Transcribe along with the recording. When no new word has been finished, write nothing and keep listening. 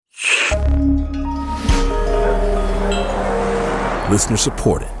Listener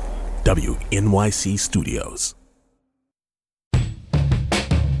supported. WNYC Studios.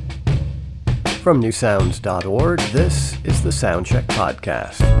 From newsounds.org, this is the Soundcheck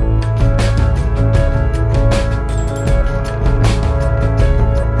Podcast.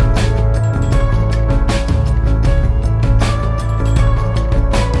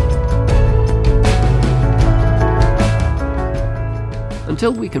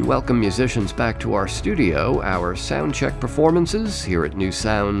 Until we can welcome musicians back to our studio, our soundcheck performances here at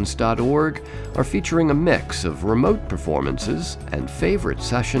newsounds.org are featuring a mix of remote performances and favorite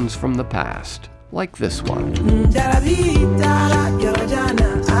sessions from the past, like this one.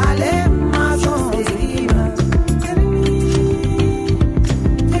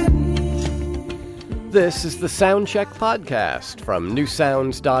 This is the Soundcheck Podcast from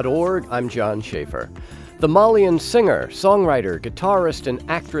newsounds.org. I'm John Schaefer. The Malian singer, songwriter, guitarist, and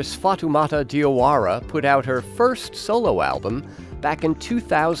actress Fatoumata Diawara put out her first solo album back in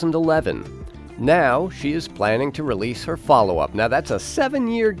 2011. Now, she is planning to release her follow-up. Now, that's a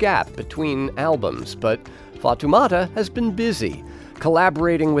 7-year gap between albums, but Fatoumata has been busy,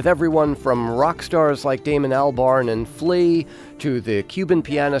 collaborating with everyone from rock stars like Damon Albarn and Flea, to the Cuban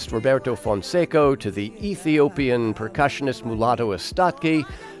pianist Roberto Fonseca, to the Ethiopian percussionist Mulatu Astatke,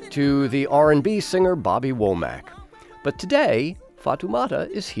 to the R&B singer Bobby Womack. But today, Fatoumata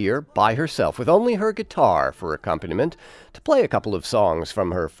is here by herself, with only her guitar for accompaniment, to play a couple of songs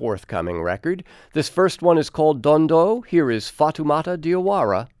from her forthcoming record. This first one is called Dondo. Here is Fatoumata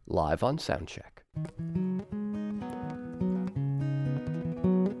Diawara, live on Soundcheck.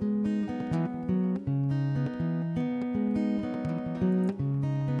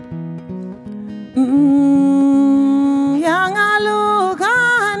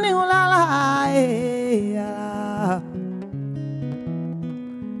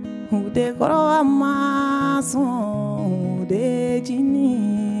 De korowa mason de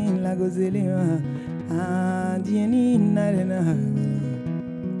jini la gozelima dieni narena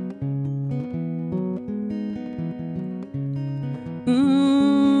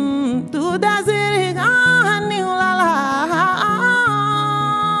tu daziri gani ulala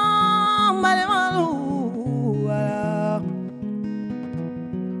male malu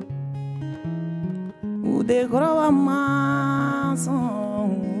de korowa mason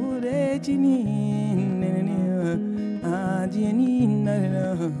Jini Jini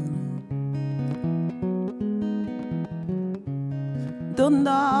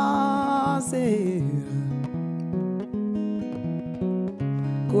Donda se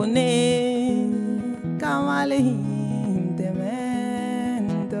Kone Kamale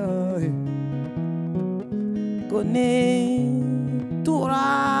Demento Kone Tura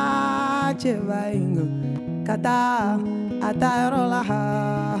Chevaingo Kata Atarola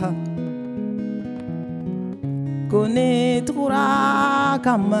Kone tura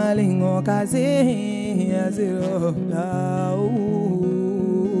kamalingo kaze azero la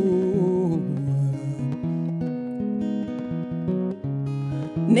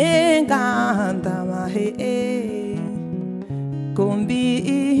ne canta mahe kombi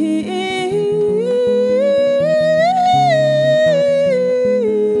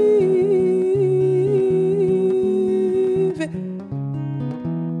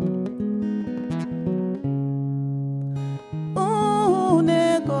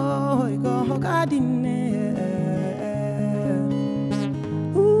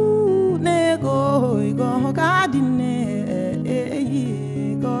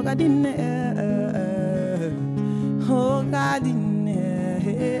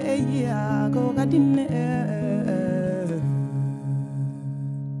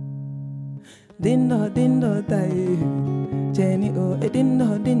Dindo dindo dai Jenny o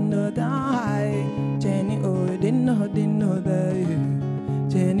dindo dindo dai Jenny o dindo dindo dai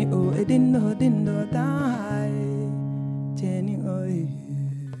Jenny o dindo dindo dai Jenny o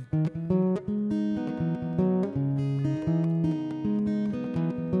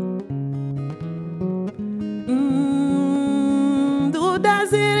do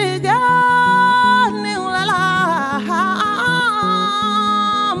dasiriga ne ulala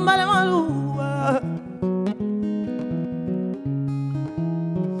mbale malu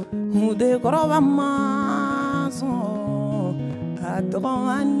de koroba maso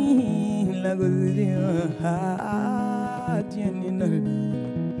adroni la gozilia tieni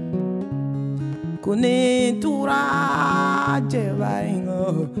kone tura jevaingo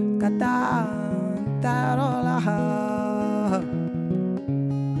kata tarola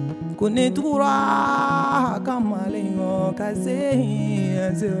kone tura kamalingo kaze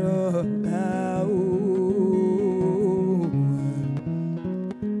azero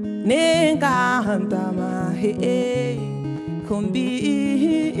Nenga hantama he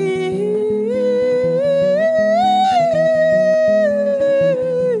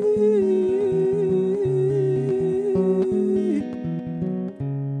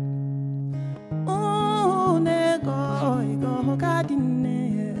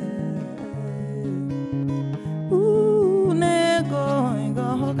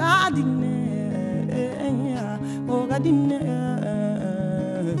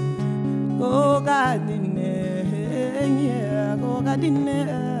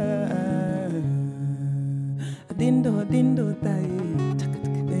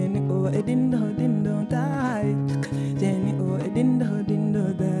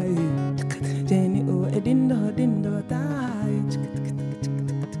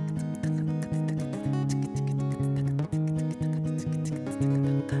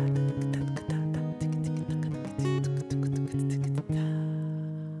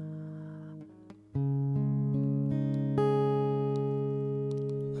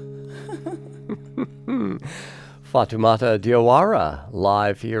Fatoumata Diawara,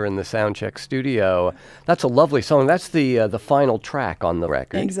 live here in the Soundcheck studio. That's a lovely song. That's the final track on the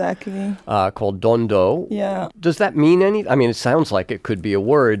record. Exactly. Called Dondo. Yeah. Does that mean anything? I mean, it sounds like it could be a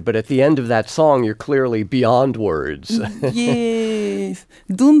word, but at the end of that song, you're clearly beyond words. Yes.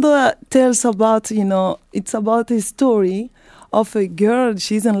 Dondo tells about, it's about a story of a girl.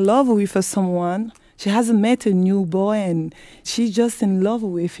 She's in love with someone. She hasn't met a new boy and she's just in love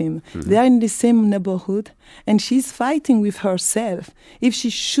with him. Mm-hmm. They are in the same neighborhood and she's fighting with herself if she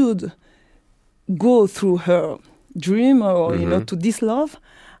should go through her dream or, to this love.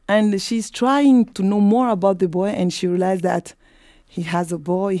 And she's trying to know more about the boy and she realized that he has a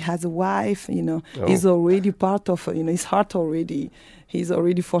boy, he has a wife, he's already part of, his heart already. He's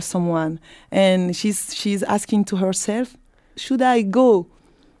already for someone. And she's asking to herself, should I go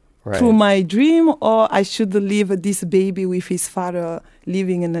through my dream, or I should leave this baby with his father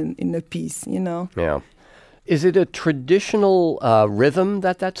living in a peace, Yeah. Is it a traditional rhythm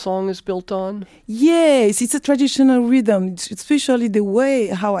that song is built on? Yes, it's a traditional rhythm, especially the way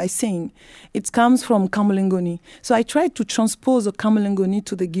how I sing. It comes from Kamulengoni. So I tried to transpose a Kamulengoni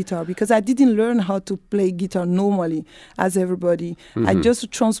to the guitar because I didn't learn how to play guitar normally as everybody. Mm-hmm. I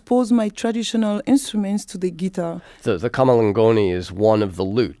just transposed my traditional instruments to the guitar. The Kamulengoni is one of the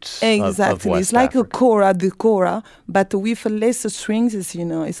lutes exactly. of It's like Africa. the kora, but with less strings,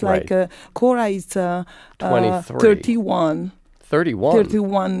 It's like a kora is 23. 31. 31?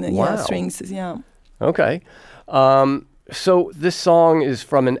 31, wow. Strings, yeah. Okay. So this song is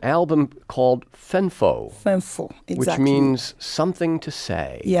from an album called Fenfo. Fenfo, exactly. Which means something to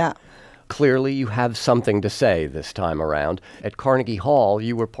say. Yeah. Clearly you have something to say this time around. At Carnegie Hall,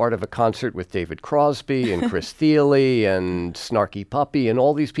 you were part of a concert with David Crosby and Chris Thiele and Snarky Puppy and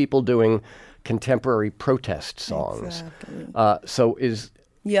all these people doing contemporary protest songs. Exactly.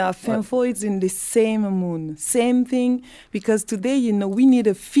 Yeah, Fenfo is in the same moon. Same thing, because today, we need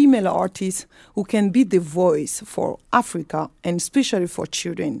a female artist who can be the voice for Africa and especially for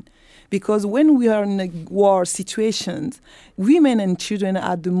children. Because when we are in a war situations, women and children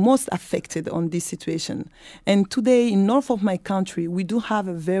are the most affected on this situation. And today, in north of my country, we do have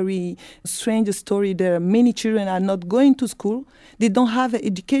a very strange story there. Many children are not going to school. They don't have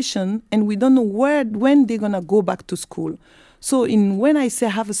education, and we don't know when they're going to go back to school. So when I say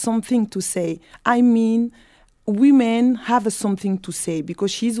have something to say, I mean women have something to say because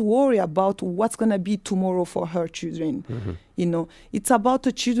she's worried about what's going to be tomorrow for her children. Mm-hmm. It's about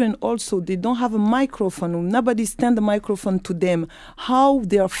the children also. They don't have a microphone. Nobody stand the microphone to them. How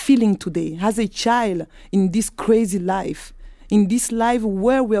they are feeling today as a child in this crazy life. In this life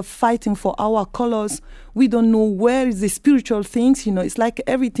where we are fighting for our colors, we don't know where is the spiritual things. It's like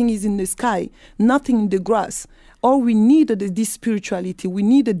everything is in the sky, nothing in the grass. All we need this spirituality. We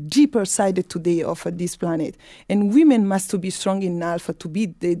need a deeper side today of this planet. And women must be strong enough to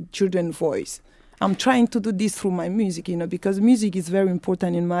be the children's voice. I'm trying to do this through my music, because music is very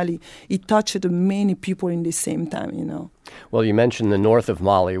important in Mali. It touched many people in the same time, Well, you mentioned the north of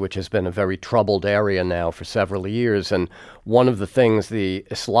Mali, which has been a very troubled area now for several years. And one of the things the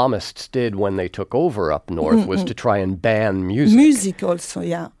Islamists did when they took over up north was to try and ban music. Music also,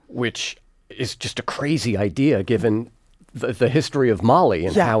 yeah. Which is just a crazy idea given the history of Mali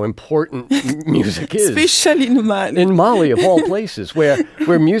and how important music is. Especially in Mali. In Mali, of all places, where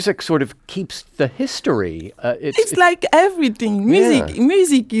music sort of keeps the history. It's like everything.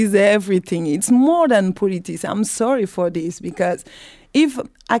 Music is everything. It's more than politics. I'm sorry for this, because if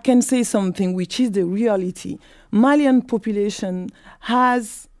I can say something which is the reality, Malian population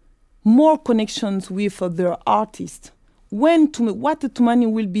has more connections with their artists what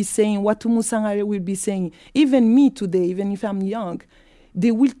Tumani will be saying, what Tumusangare will be saying, even me today, even if I'm young,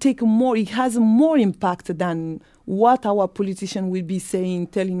 they will take more, it has more impact than what our politician will be saying,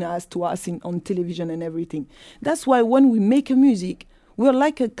 telling us to us on television and everything. That's why when we make a music, we're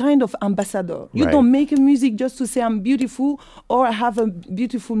like a kind of ambassador. You Right. don't make a music just to say I'm beautiful or I have a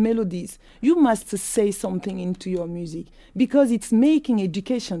beautiful melodies. You must say something into your music because it's making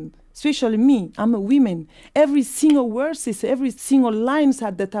education. Especially me, I'm a woman. Every single verses, every single lines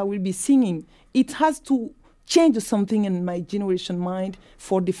that I will be singing, it has to change something in my generation mind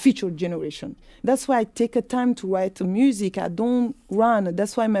for the future generation. That's why I take a time to write music. I don't run.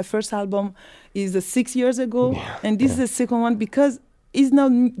 That's why my first album is 6 years ago, and this is the second one because it's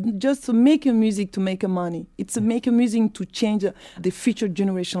not just to make a music to make a money. It's to make a music to change the future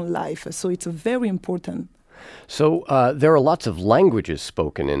generation life. So it's very important. So there are lots of languages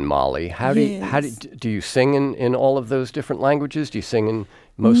spoken in Mali. How do Yes. do you sing in all of those different languages? Do you sing in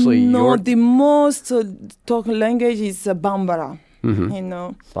mostly your the most talked language is Bambara. You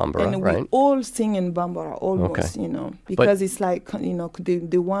know, Bambara, and right? we all sing in Bambara almost. Okay. You know, because it's like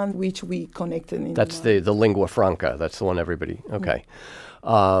the one which we connected. That's the lingua franca. That's the one everybody. Okay.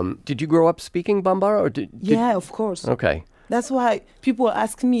 Did you grow up speaking Bambara, or did Yeah, of course. Okay. That's why people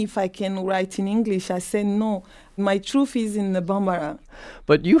ask me if I can write in English. I say no. My truth is in the Bambara.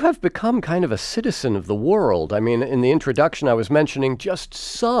 But you have become kind of a citizen of the world. I mean, in the introduction, I was mentioning just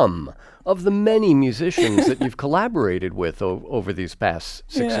some of the many musicians that you've collaborated with over these past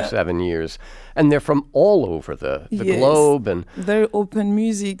 6 or Yeah. 7 years. And they're from all over the Yes. globe. And Very open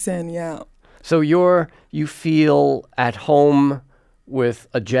music and yeah. so you feel at home with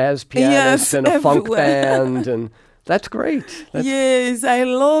a jazz pianist Yes, and a funk everywhere. band. And that's great. Yes, I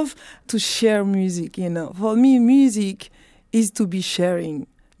love to share music, you know. For me, music is to be sharing.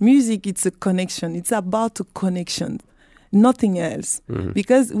 Music, it's a connection. It's about a connection, nothing else.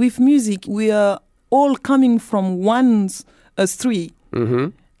 Because with music, we are all coming from one street.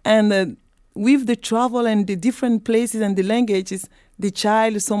 And with the travel and the different places and the languages, the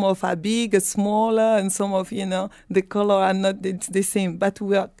child, some of are big, smaller, and some of, the color are not the same. But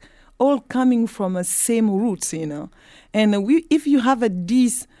we are all coming from the same roots, And if you have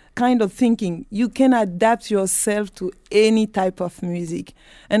this kind of thinking, you can adapt yourself to any type of music.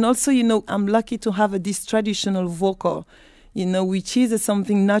 And also, I'm lucky to have this traditional vocal, which is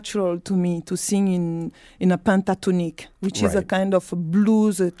something natural to me to sing in a pentatonic, which is a Right. kind of a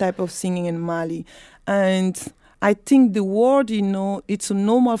blues type of singing in Mali. And I think the world, it's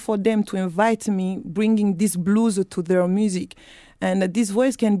normal for them to invite me, bringing this blues to their music. And this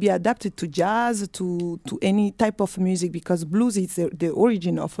voice can be adapted to jazz, to any type of music, because blues is the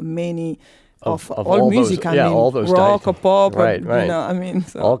origin of many of all music. Those, all those rock, types. pop, Right.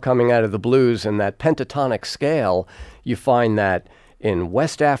 So. All coming out of the blues, and that pentatonic scale, you find that in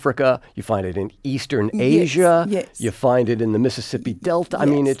West Africa, you find it in Eastern Asia, yes. you find it in the Mississippi Delta. I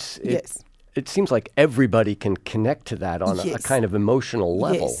mean, it seems like everybody can connect to that on a Yes. kind of emotional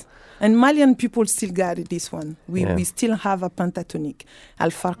level. Yes. And Malian people still got this one. We still have a pentatonic.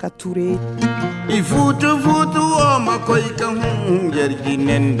 Alfarka Touré. Ifutu futu o makoika hun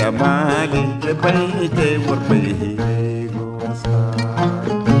yerginen da mali te bai te warbai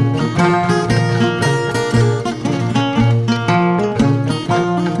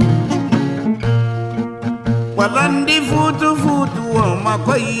Walandi futu futu o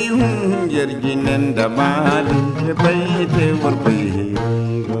makoi hun yerginen da mali te bai te warbai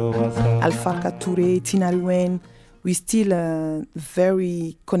Alfarka Touré, Tinariwen, we still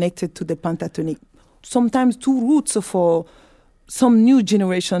very connected to the pentatonic. Sometimes two roots for some new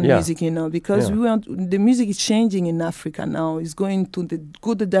generation music, because the music is changing in Africa now. It's going to the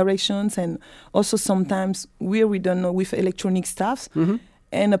good directions, and also sometimes we don't know with electronic stuff.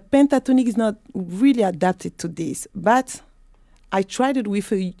 And a pentatonic is not really adapted to this. But I tried it with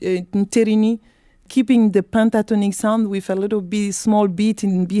Nterini, keeping the pentatonic sound with a little bit small beat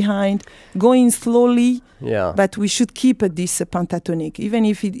in behind, going slowly. Yeah. But we should keep this pentatonic, even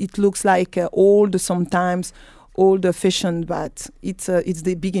if it looks like old sometimes, old-fashioned. But it's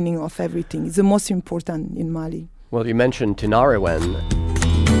the beginning of everything. It's the most important in Mali. Well, you mentioned Tinariwen.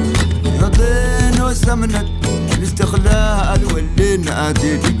 الاستغلال ولينا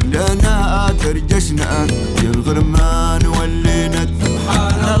تيجيك لنا ترجشنا الغرمان ولينا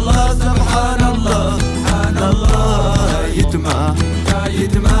سبحان الله سبحان الله سبحان الله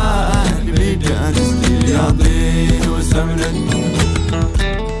يتما الميدان ياضين وسمنت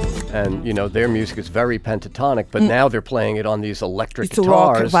and their music is very pentatonic, but now they're playing it on these electric It's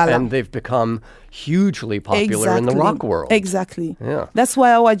rock, guitars, voilà. and they've become hugely popular in the rock world. Exactly. Yeah. That's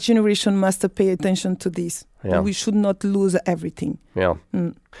why our generation must pay attention to this. Yeah. We should not lose everything. Yeah.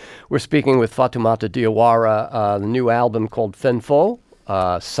 We're speaking with Fatoumata Diawara, the new album called Fenfo,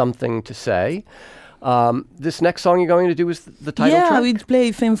 Something to Say. This next song you're going to do is the title track? Yeah, we'd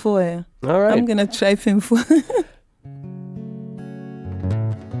play Fenfo. All right. I'm going to try Fenfo.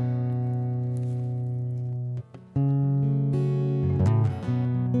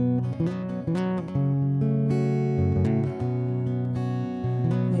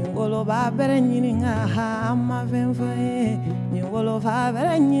 Nyingolo va bere nyininga ha ma Fenfo nyingolo va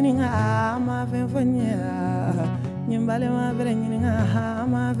bere nyininga ha ma Fenfo nyimbale ma bere nyininga ha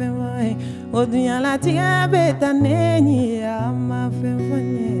ma Fenfo odunya la tiga beta neni ha ma Fenfo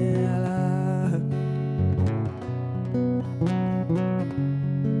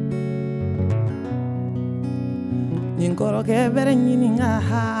nyingoro ke bere nyininga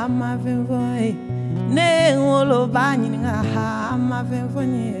ha ma Fenfo ne ngolo ba nyininga ha ma Fenfo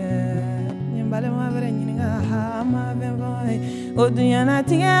nyimbale ma bere nyininga ha ma Fenfo odunya na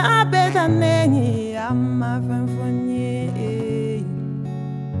tiga beta neni ha ma Fenfo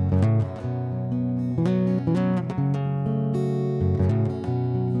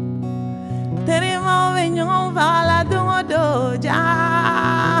terima venyon vala dungo doja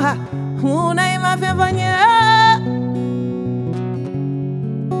una ima Fenfo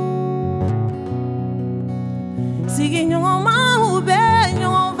sigi nyongo ma ube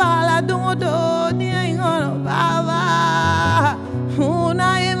nyongo vala dungo do ni ngono baba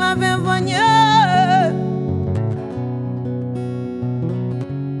una ima Fenfo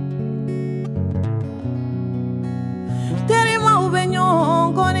terima ube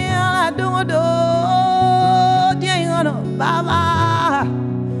nyongo ni ala dungo do ni ngono baba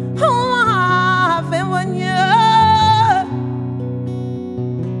una Fenfo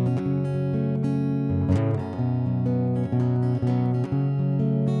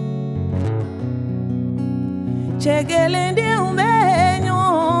Chegelende umbenyo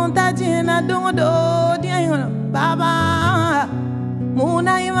tajina dungo diana baba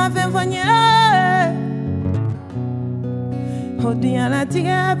muna ima Fenfo odiana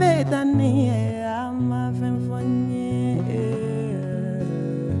tiga betani ama Fenfo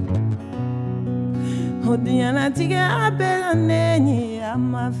odiana tiga betani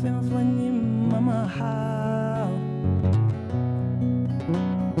ama Fenfo mama ha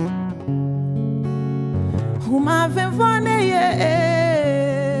Uma Fenfo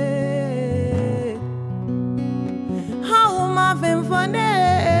how uma Fenfo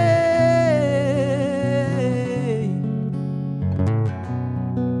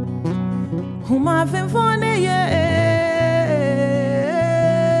uma Fenfo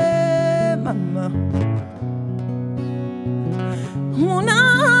mama una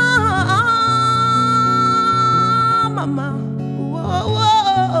mama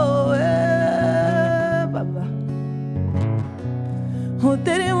baba o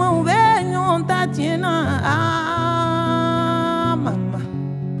terima un venyo tatina mama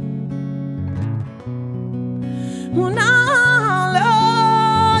una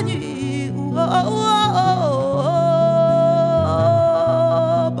loji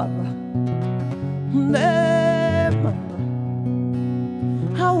baba ne mama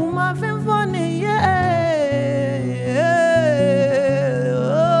how my Fenfo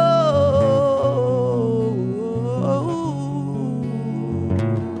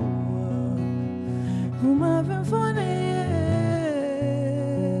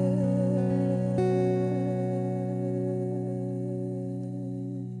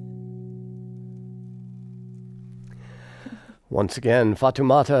Once again,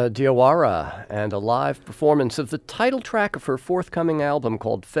 Fatoumata Diawara, and a live performance of the title track of her forthcoming album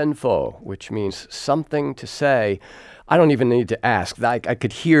called Fenfo, which means something to say. I don't even need to ask. I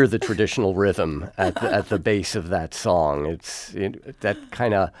could hear the traditional rhythm at the base of that song. It's that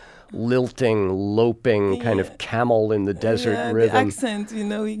kind of lilting, loping, kind of camel in the desert rhythm. The accent,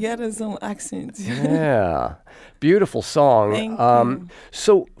 we get some accent. Yeah. Beautiful song. Thank you.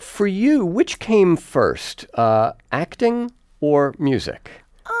 So for you, which came first, acting or music?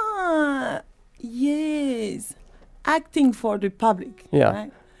 Yes. Acting for the public. Yeah.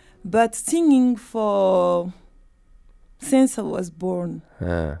 Right? But singing since I was born.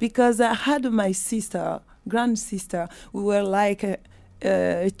 Because I had my grand sister, we were like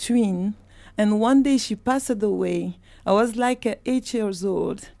a twin. And one day she passed away. I was like 8 years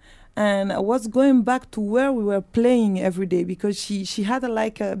old. And I was going back to where we were playing every day because she had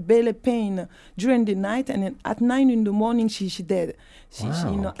a belly pain during the night, and then at 9 in the morning she dead. She,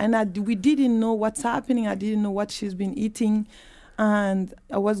 and we didn't know what's happening. I didn't know what she's been eating, and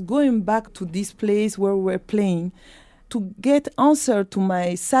I was going back to this place where we were playing to get answer to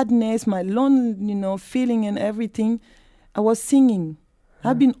my sadness, my lonely, feeling and everything. I was singing.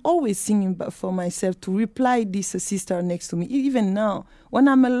 I've been always singing for myself to reply this sister next to me. Even now, when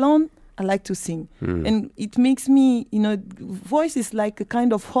I'm alone, I like to sing. And it makes me, voice is like a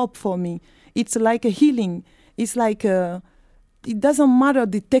kind of hope for me. It's like a healing. It's like it doesn't matter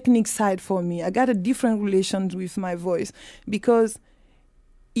the technique side for me. I got a different relation with my voice because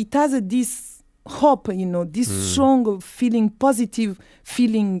it has this hope, this strong feeling, positive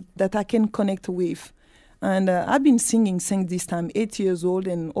feeling that I can connect with. And I've been singing since this time, 8 years old,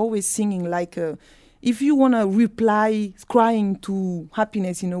 and always singing like, if you want to reply, crying to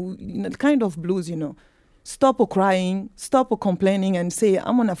happiness, kind of blues, stop crying, stop complaining, and say,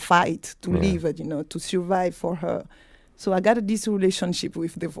 I'm going to fight to live, to survive for her. So I got this relationship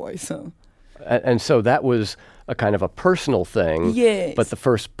with the voice. And so that was a kind of a personal thing. Yes. But the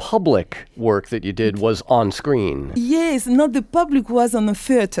first public work that you did was on screen. Yes, not the public, was on the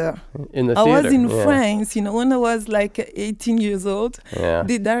theater. In the theater. I was in France, when I was like 18 years old. Yeah.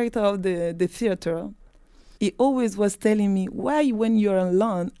 The director of the theater, he always was telling me, why when you're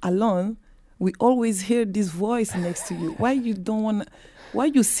alone, we always hear this voice next to you. Why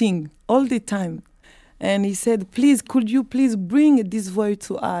you sing all the time? And he said, could you please bring this voice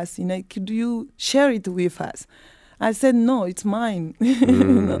to us? Could you share it with us? I said, no, it's mine.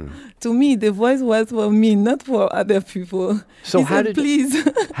 To me, the voice was for me, not for other people. So please.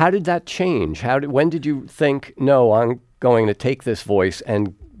 How did that change? When did you think, no, I'm going to take this voice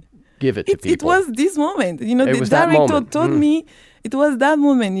and give it to people? It was this moment. The was that director moment. told me, it was that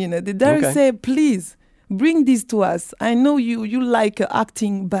moment, the director said, please, bring this to us. I know you like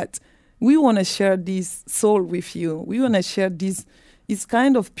acting, but we want to share this soul with you. We want to share this. It's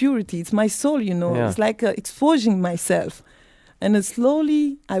kind of purity. It's my soul, Yeah. It's like exposing myself. And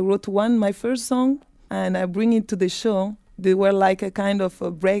slowly, I wrote my first song, and I bring it to the show. They were like a kind of a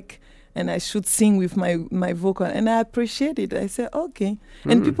break, and I should sing with my vocal. And I appreciate it. I said, okay.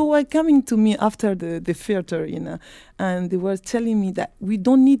 And people were coming to me after the theater, and they were telling me that we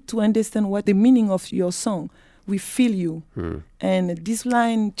don't need to understand what the meaning of your song. We feel you. And this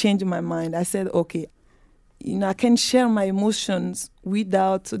line changed my mind. I said, okay, I can share my emotions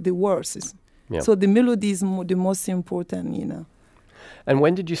without the words. Yep. So the melody is the most important, And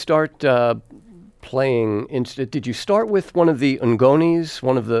when did you start playing? Did you start with one of the ngonis,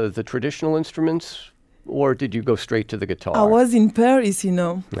 one of the traditional instruments, or did you go straight to the guitar? I was in Paris,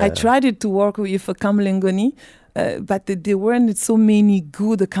 I tried to work with a kamlengoni, but there weren't so many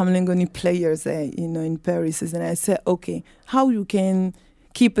good kamlengoni players, in Paris. And I said, okay, how you can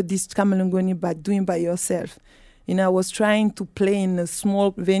keep this kamlengoni by doing by yourself? I was trying to play in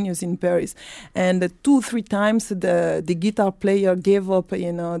small venues in Paris, and 2-3 times the guitar player gave up.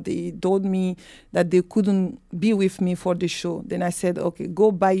 They told me that they couldn't be with me for the show. Then I said, okay,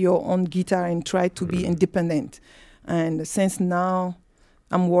 go buy your own guitar and try to be independent. And since now,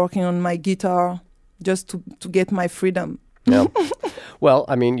 I'm working on my guitar just to get my freedom. Yeah. Well,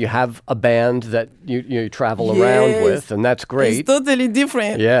 I mean, you have a band that you travel around with, and that's great. It's totally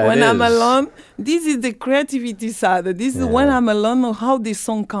different. Yeah, when I'm is. alone, this is the creativity side. This is when I'm alone, how the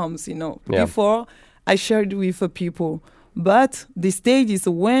song comes, Yeah. Before, I shared with people. But the stage is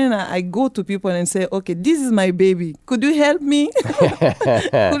when I go to people and say, okay, this is my baby. Could you help me?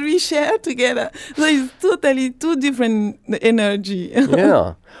 Could we share together? So it's totally two different energy.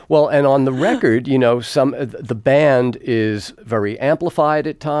 Yeah. Well, and on the record, the band is very amplified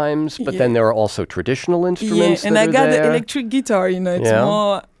at times, but then there are also traditional instruments. And that I are got there. the electric guitar, it's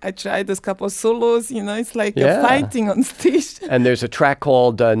more, I tried a couple of solos, it's like Yeah. fighting on stage. And there's a track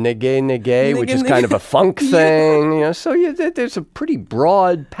called Nege Nege, which is Nege kind of a Nege. funk thing. So there's a pretty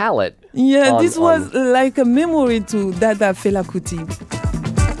broad palette. Yeah, on- this was like a memory to Dada Fela Kuti.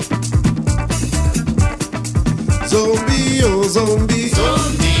 Zombie, oh zombie.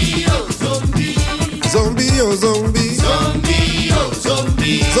 Zombie, oh zombie. Zombie, oh zombie. Zombie, oh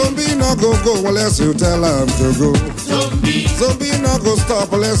zombie. Zombie no go unless you tell him to go. Zombie. Zombie no go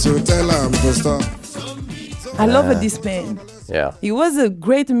stop unless you tell him to stop. I love this band. Yeah. He was a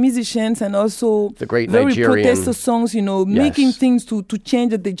great musician and also The great very Nigerian- protest songs, making things to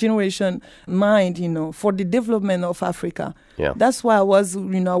change the generation mind, for the development of Africa. Yeah. That's why I was,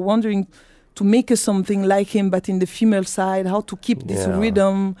 wondering to make something like him, but in the female side, how to keep this Yeah.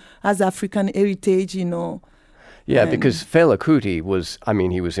 rhythm as African heritage, Yeah, because Fela Kuti was,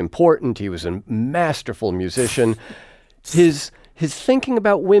 he was important. He was a masterful musician. His thinking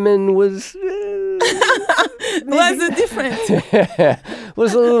about women was... was different.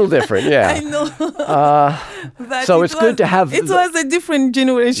 was a little different, yeah. I know. But so it's good to have... It was a different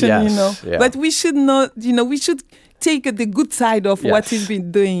generation, Yes, yeah. But we should not, we should take the good side of what he's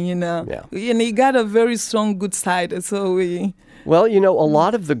been doing, Yeah. And he got a very strong good side, so we... Well, a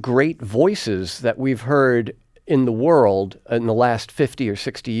lot of the great voices that we've heard in the world in the last 50 or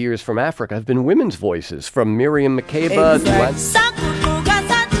 60 years from Africa have been women's voices, from Miriam Makeba to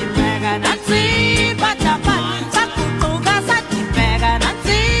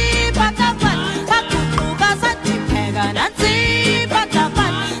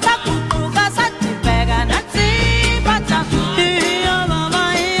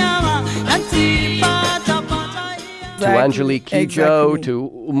Angelique Kidjo,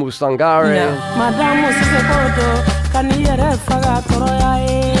 to Umu Sangare. Madame Sisekoto, Kaniere Faga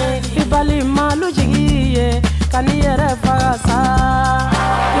Toroyae, Ibali Malujigie, Kaniere Faga Sa,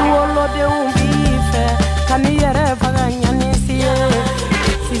 Iwolo de Umbife, Kaniere Faga Nyanisia,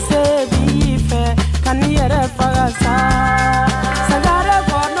 Sise Bife, Kaniere Faga Sa, Sagare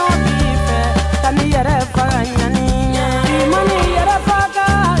Bono Bife, Kaniere Faga Nyania, Imani Yere Faga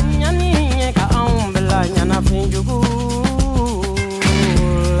Nyani, Kaumbela Nyana Finjugu.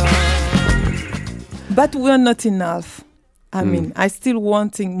 But we're not enough. I still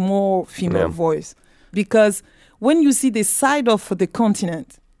wanting more female voice. Because when you see the side of the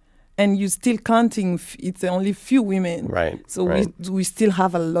continent and you still counting, it's only few women. Right. So we still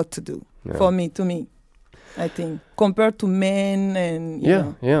have a lot to do to me, I think, compared to men and,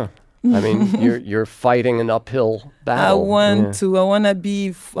 you know. You're fighting an uphill battle. I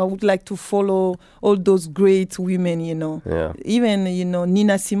would like to follow all those great women, Yeah. Even,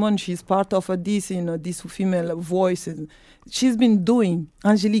 Nina Simone, she's part of this, this female voice. She's been doing.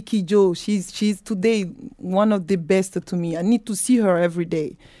 Angelique Kidjo, she's today one of the best to me. I need to see her every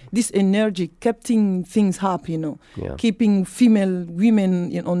day. This energy, keeping things up, keeping female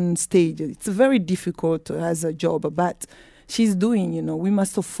women on stage. It's very difficult as a job, but she's doing, we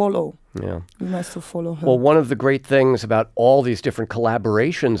must follow. Yeah. We must follow her. Well, one of the great things about all these different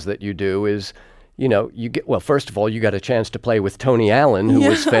collaborations that you do is, first of all, you got a chance to play with Tony Allen, who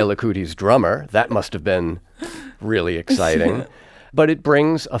was Fela Kuti's drummer. That must have been really exciting. But it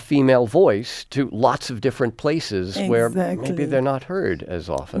brings a female voice to lots of different places where maybe they're not heard as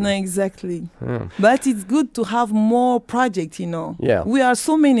often. No, exactly. Yeah. But it's good to have more projects, Yeah. We are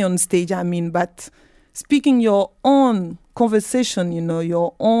so many on stage, but speaking your own conversation,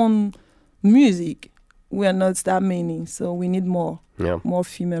 your own music, we are not that many, so we need more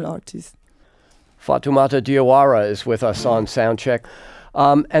female artists. Fatoumata Diawara is with us on Soundcheck.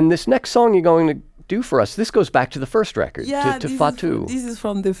 And this next song you're going to do for us, this goes back to the first record, to Fatou. This is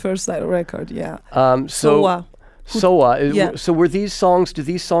from the first record, yeah. Sowa. So were these songs, do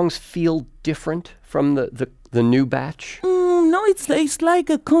these songs feel different from the new batch? No, it's like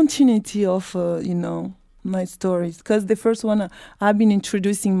a continuity of, my stories. Because the first one, I've been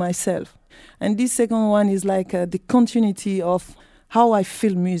introducing myself. And this second one is like the continuity of how I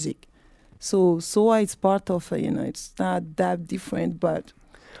feel music. So it's part of, it's not that different, but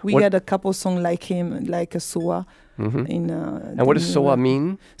we got a couple songs like him, like a Sowa. Mm-hmm. And what does Sowa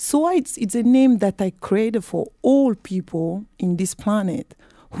mean? Sowa, it's a name that I created for all people in this planet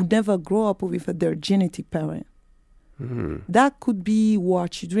who never grow up with their genetic parent. Mm-hmm. That could be war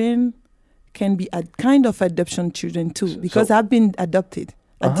children, can be a kind of adoption children too, because I've been adopted.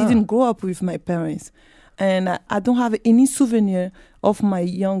 I didn't grow up with my parents. And I don't have any souvenir of my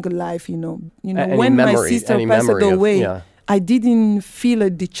young life, when my sister passed away, I didn't feel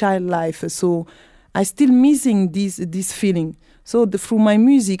the child life. So I still missing this feeling. So through my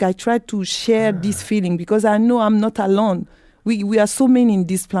music, I try to share this feeling because I know I'm not alone. We are so many in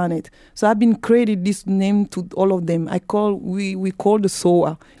this planet. So I've been created this name to all of them. We call the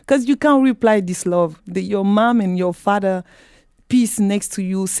Sowa. Because you can't reply this love. Your mom and your father, peace next to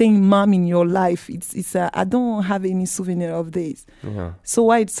you, saying mom in your life. It's I don't have any souvenir of this. Yeah. So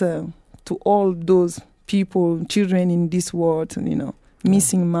why it's to all those people, children in this world,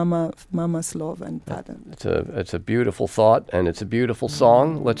 missing mama's love and pattern. It's a beautiful thought and it's a beautiful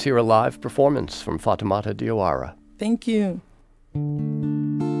song. Let's hear a live performance from Fatoumata Diawara. Thank you.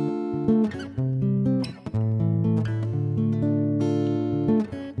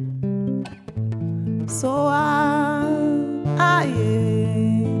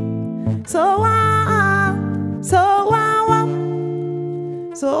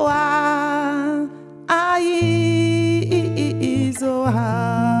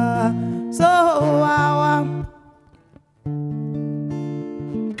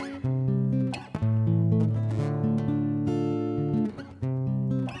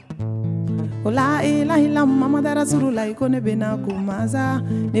 la mama dara surula ikone bena kumaza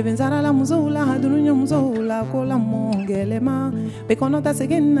nebenzara la muzula dununya muzula kola mongelema bekonota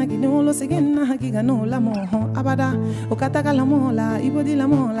segena kinolo segena hakigano la moho abada okataka la mola ibodi la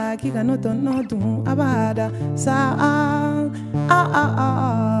mola kigano tono tu abada sa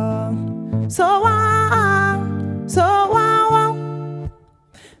so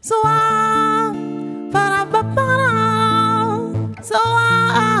para para so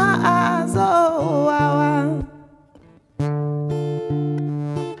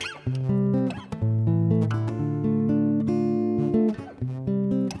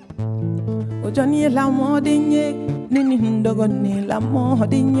Johnny la modinye nini ndogoni la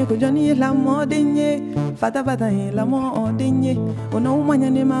modinye ko Johnny la modinye fata la modinye ono umanya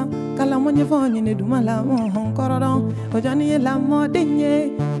nema kala monye fonye ne duma la mo honkorodon ko Johnny la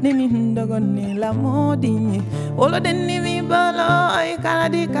modinye nini ndogoni la modinye olo denni mi balo ay kala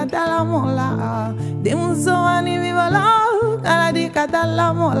di katala mola demuzo ani mi balo kala di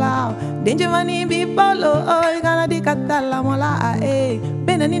katala mola denje mani bi balo ay kala di katala mola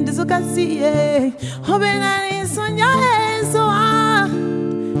benani ndizukasi oh benani sonya so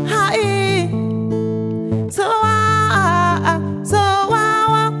hai so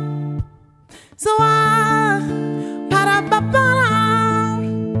para para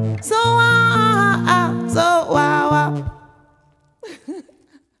so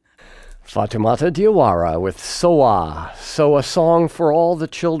Fatoumata Diawara with Soa. So a song for all the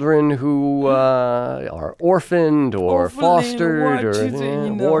children who are orphaned or fostered or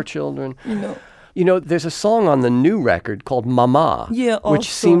children, war children. You know, there's a song on the new record called Mama,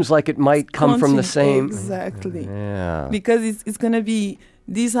 which seems like it might come from the same. Exactly. Yeah. Because it's going to be,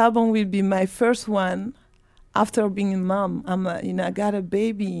 this album will be my first one after being a mom. I got a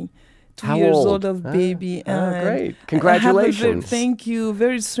baby. 2 years old of baby. Great. Congratulations. Thank you.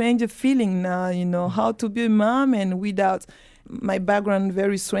 Very strange feeling now, how to be a mom and without my background,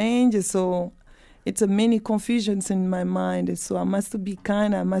 very strange. So it's many confusions in my mind. So I must be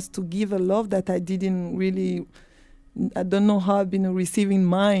kind. I must to give a love that I didn't really, I don't know how I've been receiving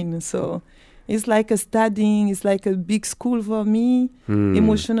mine. So it's like a studying. It's like a big school for me,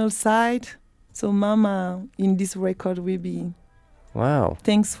 emotional side. So Mama in this record will be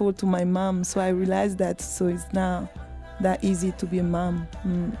thankful to my mom. So I realized that. So it's now that easy to be a mom.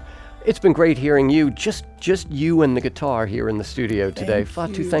 It's been great hearing you, just you and the guitar here in the studio today.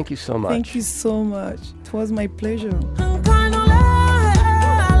 Fatou, thank you so much. Thank you so much. It was my pleasure.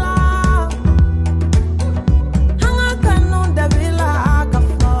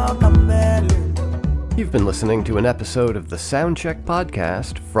 You've been listening to an episode of the Soundcheck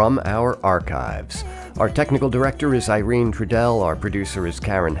podcast from our archives. Our technical director is Irene Trudell. Our producer is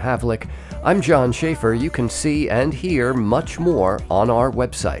Karen Havlick. I'm John Schaefer. You can see and hear much more on our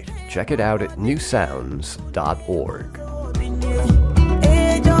website. Check it out at newsounds.org.